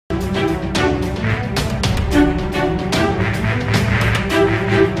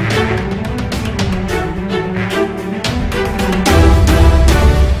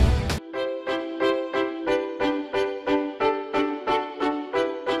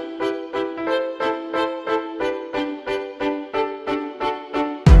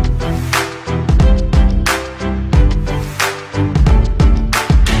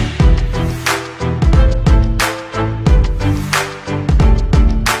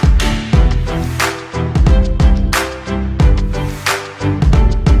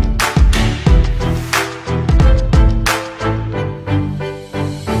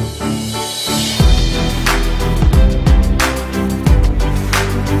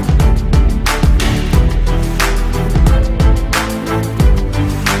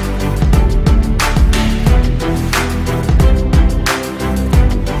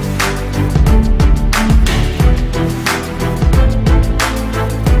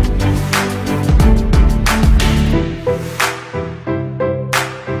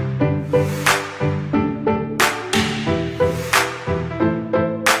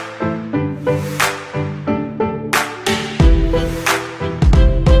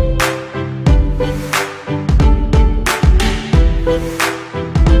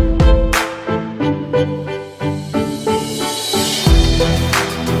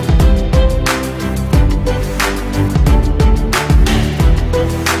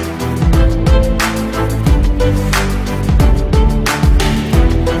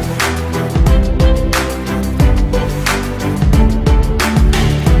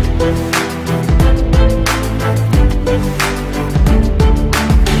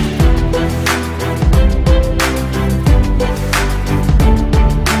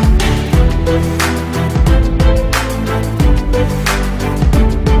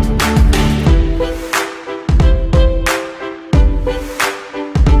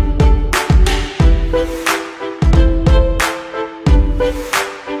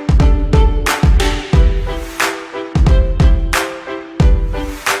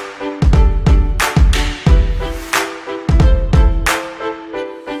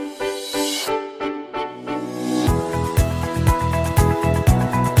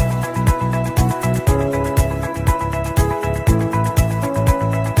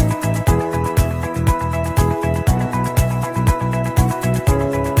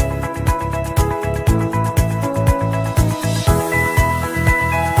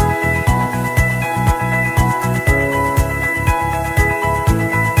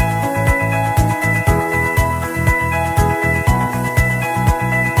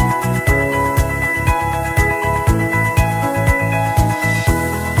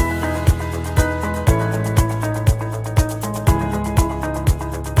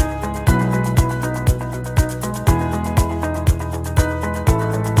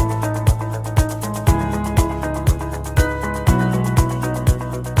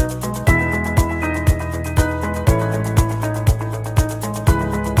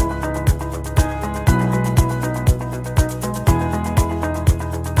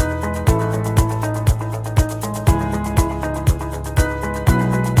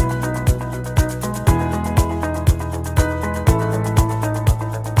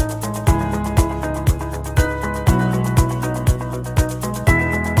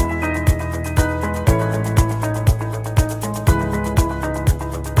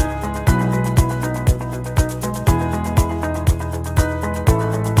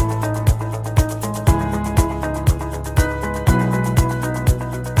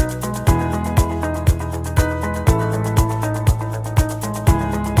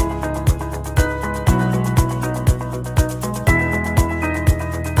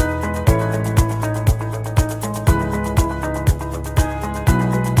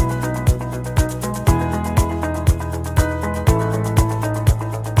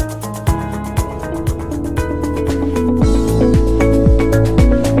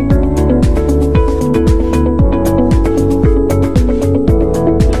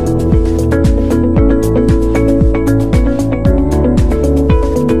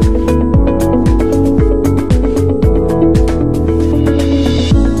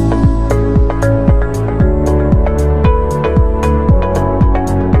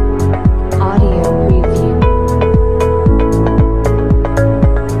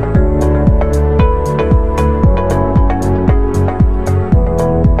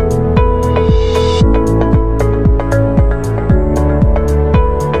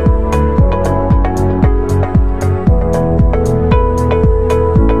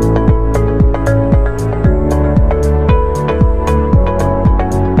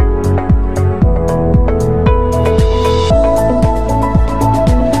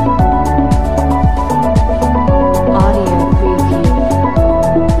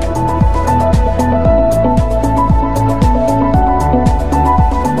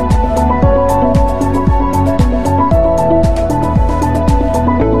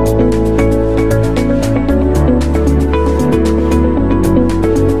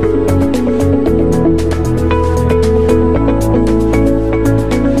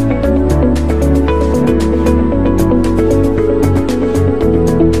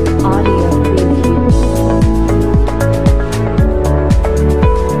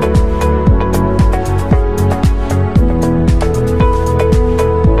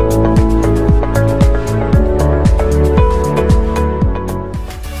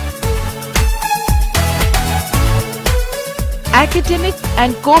Academic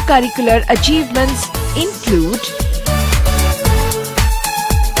and co-curricular achievements include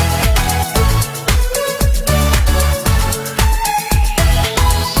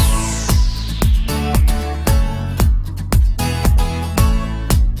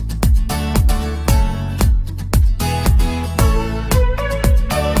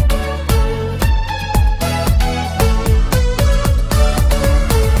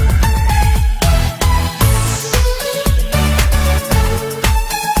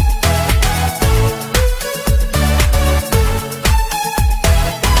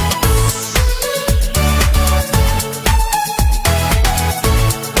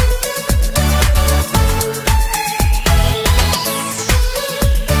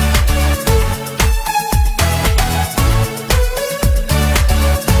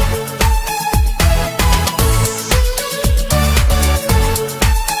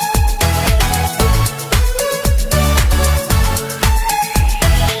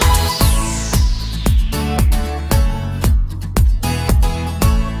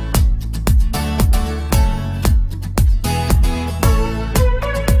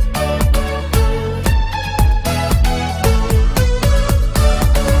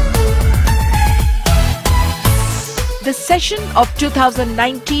The session of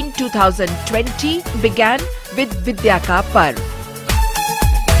 2019-2020 began with Vidya Ka Parv.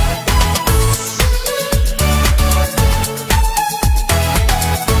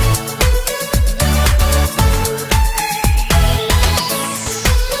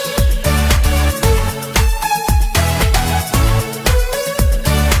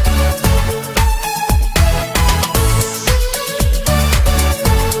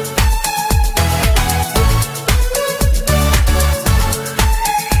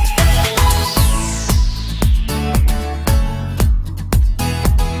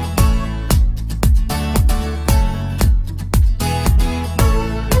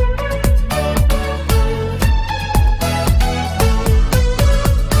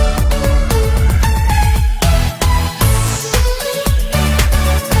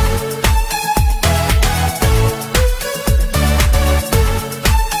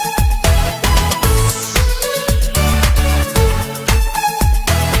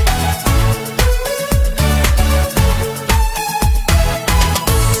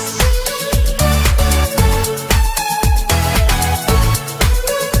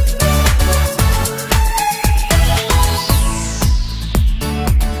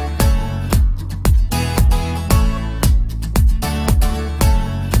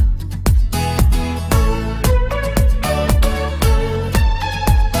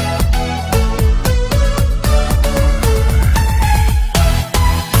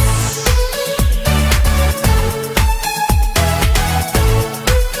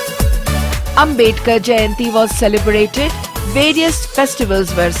 Ambedkar Jayanti was celebrated. Various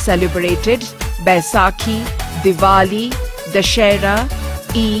festivals were celebrated. Baisakhi, Diwali, Dashera,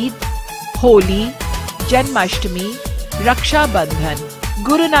 Eid, Holi, Janmashtami, Raksha Bandhan,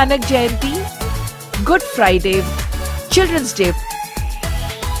 Guru Nanak Jayanti, Good Friday, Children's Day,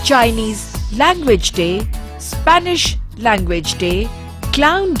 Chinese Language Day, Spanish Language Day,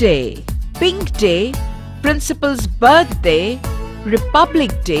 Clown Day, Pink Day, Principal's Birthday,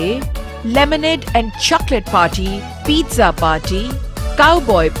 Republic Day, Lemonade and Chocolate Party, Pizza Party,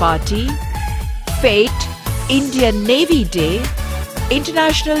 Cowboy Party, Fate, Indian Navy Day,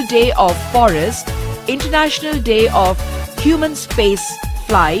 International Day of Forest, International Day of Human Space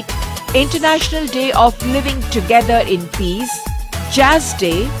Flight, International Day of Living Together in Peace, Jazz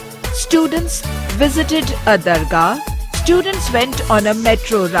Day, students visited a dargah, students went on a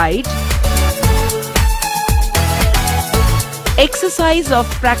metro ride, exercise of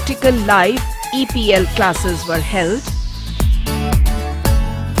practical life EPL classes were held,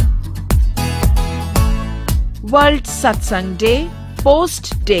 World Satsang Day,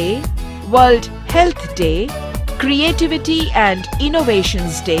 Post Day, World Health Day, Creativity and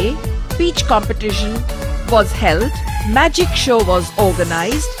Innovations Day, speech competition was held, magic show was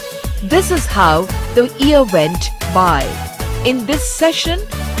organized. This is how the year went by. In this session,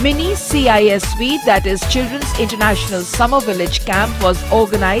 Mini CISV, that is Children's International Summer Village Camp, was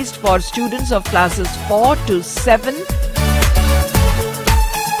organized for students of classes 4 to 7.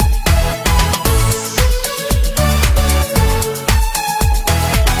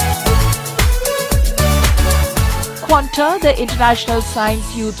 Quanta, the International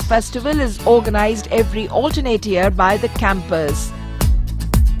Science Youth Festival, is organized every alternate year by the campus.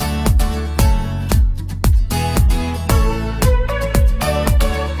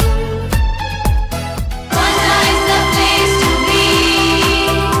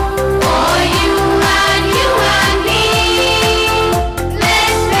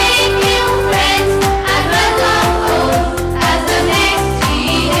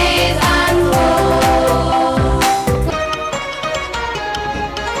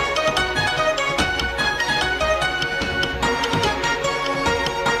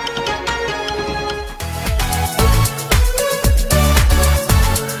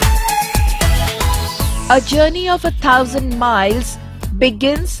 A journey of 1,000 miles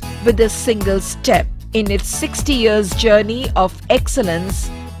begins with a single step. In its 60 years journey of excellence,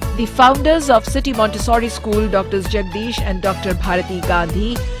 the founders of City Montessori School, Drs. Jagdish and Dr. Bharati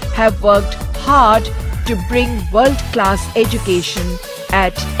Gandhi, have worked hard to bring world-class education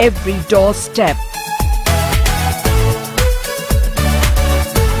at every doorstep.